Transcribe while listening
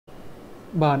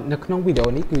បាទនៅក្នុងវីដេ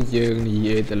អូនេះគឺយើងនិ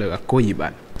យាយទៅលើអាគុយបា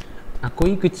ទអាគុ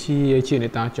យគឺជានេ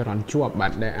តាចរន្តជាប់បា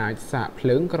ទដែលអាចសាកភ្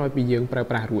លើងក្រោយពីយើងប្រើ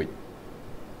ប្រាស់រួច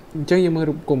អញ្ចឹងយើងមើល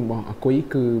រូបគុំរបស់អាគុយ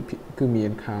គឺមា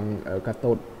នខាងកា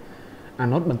តូតអា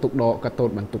ណូតបន្ទុកដកកាតូត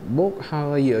បន្ទុកបូកហើ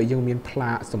យយើងមានផ្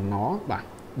លាកសំណបាទ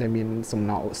ដែលមានសំ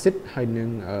ណអ៊ុកស៊ីតហើយនឹង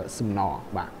សំណ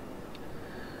បាទ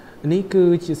នេះគឺ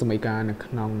ជាសមីការនៅ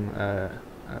ក្នុង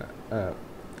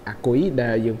អាគុយដែ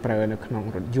លយើងប្រើនៅក្នុង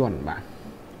រថយន្តបាទ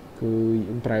គឺ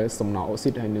យើងប្រើសំណអ៊ុកស៊ី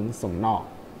តហើយនឹងសំណអ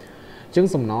ញ្ចឹង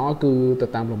សំណគឺទៅ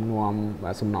តាមលំនាំ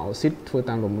បាទសំណអ៊ុកស៊ីតធ្វើ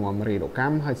តាមលំនាំរេដូក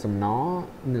ម្មហើយសំណ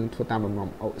នឹងធ្វើតាមលំនាំ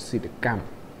អ៊ុកស៊ីតកម្ម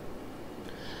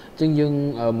អញ្ចឹងយើង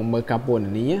មកមើលការព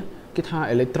ណ៌នាគេថា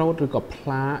អេឡិចត្រូតឬក៏ផ្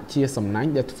លាកជាសំណាញ់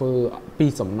ដែលធ្វើពី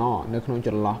សំណនៅក្នុងច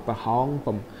ន្លោះប្រហោង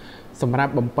សម្រា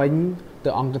ប់បំពេញទៅ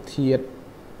អង្គធាតុ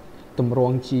តម្រ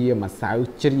ង់ជាម្សៅ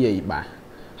ជ្រាយបាទ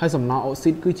ហើយសំណអ៊ុកស៊ី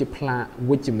តគឺជាផ្លាក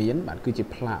វិជ្ជមានបាទគឺជា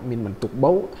ផ្លាកមានបន្ទុក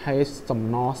បូកហើយសំ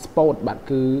ណស្ពោតបាទ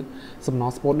គឺសំណ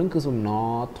ស្ពោតនឹងគឺសំណ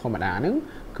ធម្មតាហ្នឹង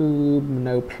គឺ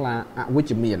នៅផ្លាកអវិជ្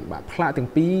ជមានបាទផ្លាកទាំង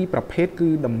ពីរប្រភេទគឺ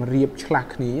តម្រៀបឆ្លាស់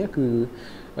គ្នាគឺ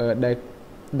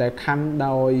ដែលខណ្ឌ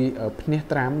ដោយភ្នេះ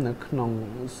ត្រាំនៅក្នុង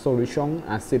solution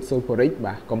acid sulfuric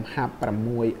បាទកំហាប់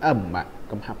 6m បាទ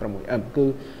កំហាប់ 6m គឺ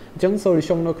អញ្ចឹង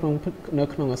solution នៅក្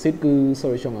នុង acid គឺ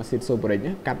solution acid sulfuric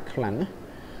ណាកាត់ខ្លាំងណា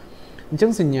អញ្ចឹ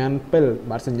ងសញ្ញាណពិល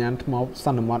បាទសញ្ញាណថ្មស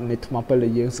ន្មតនៃថ្មពិលដែ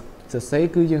លយើងសរសេរ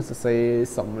គឺយើងសរសេរ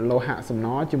សំលោហៈសំណ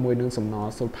ជាមួយនឹងសំណ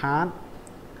ស៊ុលផាត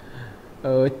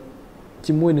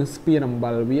ជាមួយនឹងស្ពានអំបិ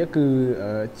លវាគឺ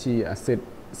ជា acid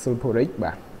sulfuric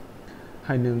បាទ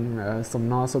ហើយនឹងសំ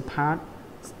ណស៊ុលផាត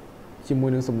ជាមួយ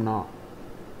នឹងសំណ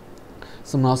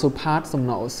ស៊ុលផាតសំ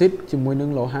ណអ៊ុកស៊ីតជាមួយនឹង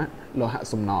លោហៈ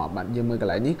សំណបាទយើងមើលកន្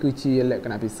លែងនេះគឺជាលក្ខ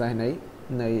ណៈពិសេស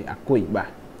នៃអាគុយបាទ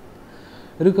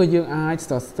ឬក៏យើងអាច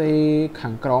សរសេរខា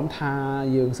ងក្រោមថា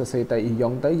យើងសរសេរតែអ៊ីយ៉ុ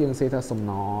ងទៅយើងសរសេរថាសំ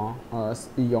ណ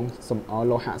អ៊ីយ៉ុង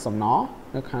លោហៈសំណ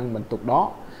នៅខាងបន្ទុកដក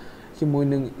ជាមួយ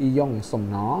នឹងអ៊ីយ៉ុងសំ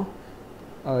ណ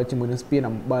ជាមួយនឹងស្ពាន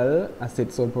អំបិលអាស៊ីត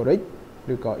ស៊ុលហ្វូរិក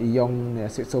ឬក៏អ៊ីយ៉ុងនៃ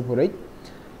អាស៊ីតស៊ុលហ្វូរិក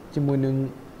ជាមួយនឹង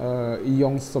អ៊ីយ៉ុ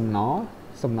ងសំណ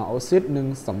អូស៊ីតនិង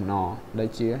សំណ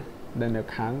ដែលនៅ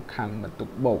ខាងបន្ទុក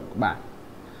បូកបាទ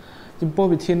ចំពោះ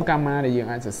វិធានកាមាដែលយើង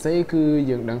អាចសរសេរគឺ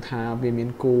យើងដឹងថាវាមាន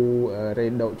គូរេ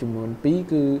ដូចំនួន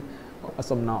2គឺ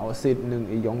សំណអ៊ុកស៊ីតនិង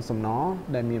អ៊ីយ៉ុងសំណ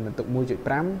ដែលមានបន្ទុក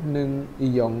 1.5 និងអ៊ី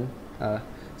យ៉ុង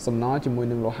សំណជាមួយ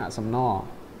នឹងលោហៈសំណ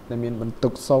ដែលមានបន្ទុ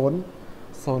ក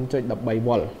 0.13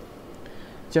 វ៉ុល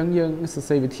អញ្ចឹងយើងសរ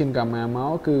សេរវិធានកាមាម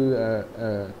កគឺ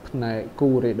ផ្នែកគូ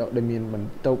រេដូដែលមានប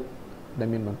ន្ទុក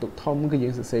ធំគឺយើ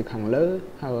ងសរសេរខាងលើ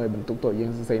ហើយបន្ទុកតូចយើ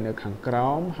ងសរសេរនៅខាងក្រោ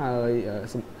មហើយ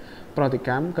ប្រតិក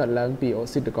ម្មកើតឡើងពីអូ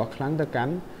ស៊ីតកខ្លាំងទៅកា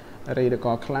ន់រេដក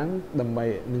ខ្លាំងដើម្បី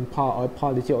នឹងផ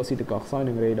លទៅជាអូស៊ីតកខ្សោយ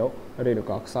និងរេដ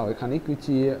កខ្សោយខាងនេះគឺ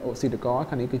ជាអូស៊ីតក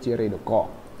ខាងនេះគឺជារេដក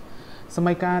ស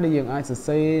មីការដែលយើងអាចសរ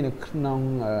សេរនៅក្នុង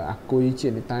អាគុយជា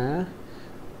នេតា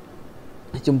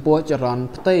ចំពោះចរន្ត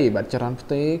ផ្ទេបាទចរន្តផ្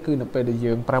ទេគឺនៅពេលដែល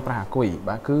យើងប្រើប្រាស់អាគុយ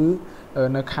បាទគឺ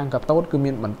នៅខាងកាតូតគឺ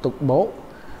មានបន្ទុកបូក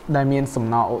ដែលមានសំ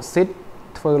ណអ៊ុកស៊ីត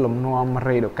ធ្វើលំនាំ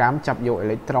រេដូកម្មចាប់យកអេ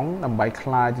ឡិចត្រូនដើម្បីក្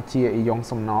លាយទៅជាអ៊ីយ៉ុង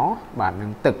សំណបាទនឹ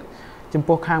ងទឹកចំ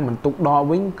ពោះខាងបន្ទុកដក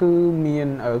វិញគឺមាន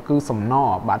គឺសំណ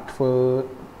បាទធ្វើ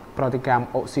ប្រតិកម្ម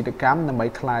អុកស៊ីតកម្មដើម្បី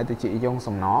ក្លាយទៅជាអ៊ីយ៉ុង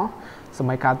សំណស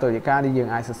ម័យកាលតូចកាលដែលយើង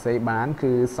អាចសរសេរបាន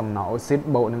គឺសំណអ៊ុកស៊ីត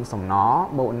បូកនឹងសំណ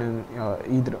បូកនឹង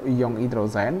អ៊ីយ៉ុងអ៊ីដ្រូ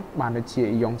សែនបានទៅជា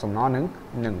អ៊ីយ៉ុងសំណ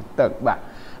នឹងទឹកបាទ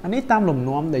អានេះតាមលំ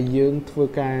នាំដែលយើងធ្វើ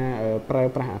ការប្រើ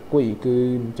ប្រាស់អាគុយគឺ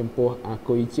ចំពោះអា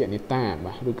គុយជានេតា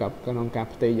បាទឬក៏ក្នុងការ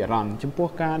ផ្ទេរចរន្តចំពោះ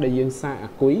ការដែលយើងសាក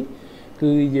អាគុយ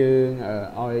គឺយើង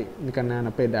ឲ្យកាលណា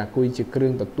នៅពេលដែលអាគុយជាគ្រឿ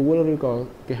ងទទួលឬក៏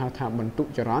គេហៅថាបន្ទុក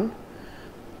ចរន្ត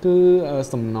គឺ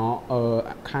សំណ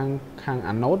ខាង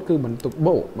អាណូតគឺបន្ទុក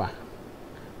បូកបាទ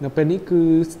នៅពេលនេះគឺ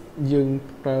យើង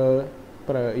ប្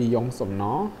រើអ៊ីយ៉ុងសំណ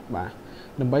បាទ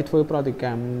ដើម្បីធ្វើប្រតិក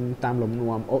ម្មតាមលំ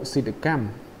នាំអុកស៊ីតកម្ម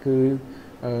គឺ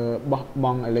បោះប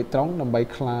ង់អេឡិចត្រូនដើម្បី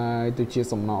ក្លាយទៅជា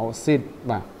សំណអ៊ុកស៊ីត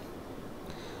បាទ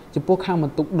ចំពោះខាងប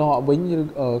ន្ទុកដកវិញឬ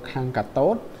ខាងកាតូ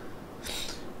ត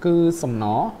គឺសំណ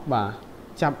បាទ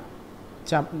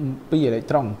ចាប់ពីអេឡិច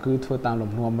ត្រូនគឺធ្វើតាម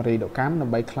លំនាំរេដូកម្មដើ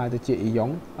ម្បីក្លាយទៅជាអ៊ីយ៉ុង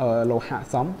លោហៈ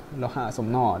សំ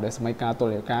ណដែលសម័យកាលតុ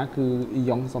ល្យកាលគឺអ៊ី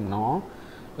យ៉ុងសំណ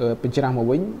បញ្ច្រាស់មក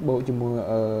វិញបូកជា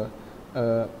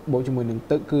មួយនឹង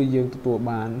ទឹកគឺយើងទទួល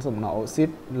បានសំណអ៊ុកស៊ីត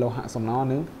លោហៈសំណ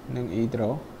និងអ៊ី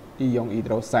យ៉ុងអ៊ី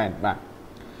ដ្រូសែនបាទ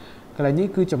កន្លែងនេះ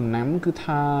គឺចំណាំគឺ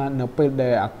ថានៅពេលដែ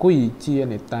លអាគុយជា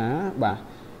នេតាបាទ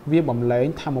វាបំលែង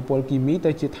ធម្មពលគីមី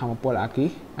ទៅជាធម្មពលអ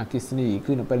គ្គិសនី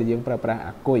គឺនៅពេលដែលយើងប្រើប្រាស់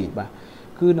អាគុយបាទ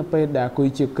គឺនៅពេលដែលអាគុយ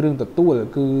ជាគ្រឿងទទួល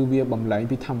គឺវាបំលែង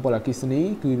ពីធម្មពលអគ្គិសនី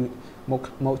គឺ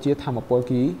មកជាធម្មពល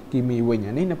គីមីវិញ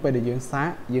អានេះនៅពេលដែលយើងសាក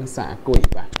អាគុយ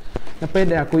បាទនៅពេល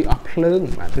ដែលអាគុយអស់ភ្លើង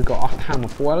បាទឬក៏អស់ធម្ម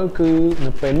ពលគឺ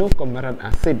នៅពេលនោះកម្រិត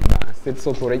អាស៊ីតបាទអាស៊ីតសូ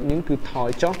លហ្វូរិកនឹងគឺថយ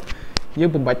ចុះយើង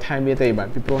មិនបាច់ថែមវាទេបាទ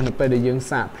ពីព្រោះនៅពេលដែលយើង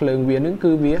សាកភ្លើងវានឹង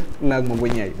គឺវាឡើងមកវិ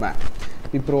ញហើយបាទ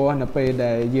ពីព្រោះនៅពេល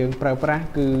ដែលយើងប្រើប្រាស់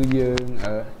គឺ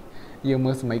យើង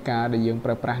មើលសម័យកាលដែលយើងប្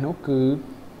រើប្រាស់នោះ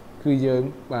គឺយើ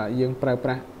ងប្រើប្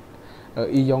រាស់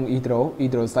អ៊ីយ៉ុងអ៊ី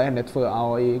ដ្រូសែនដែលធ្វើ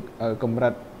ឲ្យកម្រិ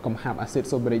តកំហាប់អាស៊ីត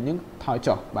សូលហ្វូរិកនឹងថយ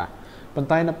ចុះបាទប៉ុន្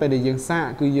តែនៅពេលដែលយើងសាក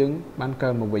គឺយើងបានកើ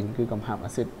នមកវិញគឺកំហាប់អា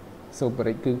ស៊ីតសូលហ្វូ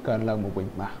រិកគឺកើនឡើងមកវិញ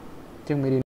បាទអញ្ចឹងមេ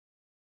រៀន